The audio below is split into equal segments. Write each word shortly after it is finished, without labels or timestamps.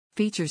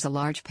Features a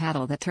large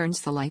paddle that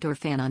turns the light or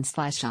fan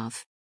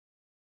on/off.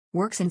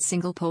 Works in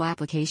single pole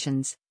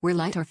applications, where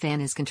light or fan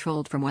is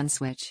controlled from one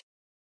switch.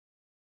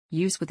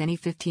 Use with any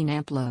 15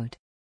 amp load.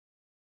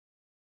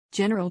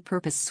 General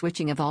purpose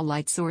switching of all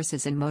light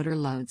sources and motor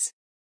loads.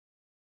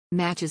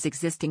 Matches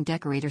existing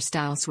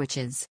decorator-style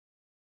switches.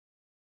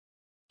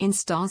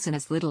 Installs in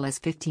as little as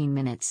 15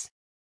 minutes.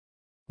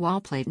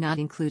 Wallplate not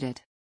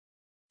included.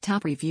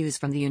 Top reviews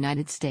from the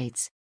United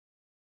States.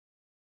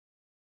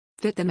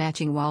 Fit the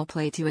matching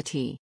wallplate to a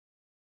T.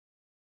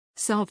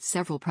 Solved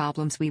several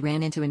problems we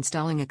ran into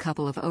installing a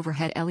couple of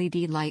overhead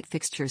LED light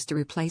fixtures to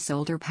replace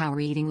older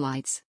power-eating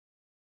lights.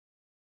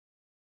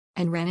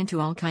 And ran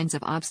into all kinds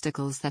of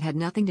obstacles that had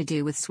nothing to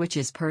do with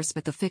switches perse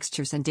but the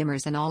fixtures and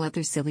dimmers and all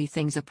other silly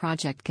things a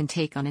project can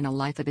take on in a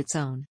life of its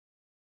own.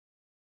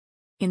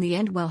 In the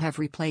end we'll have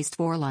replaced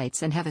 4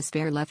 lights and have a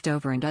spare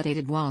leftover and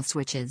outdated wall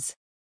switches.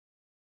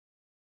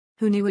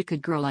 Who knew it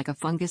could grow like a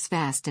fungus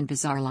fast and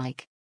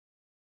bizarre-like?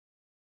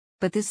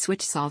 But this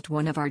switch solved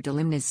one of our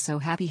delimnas, so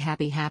happy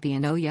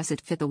and oh yes,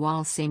 it fit the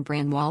wall same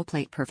brand wall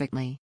plate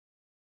perfectly.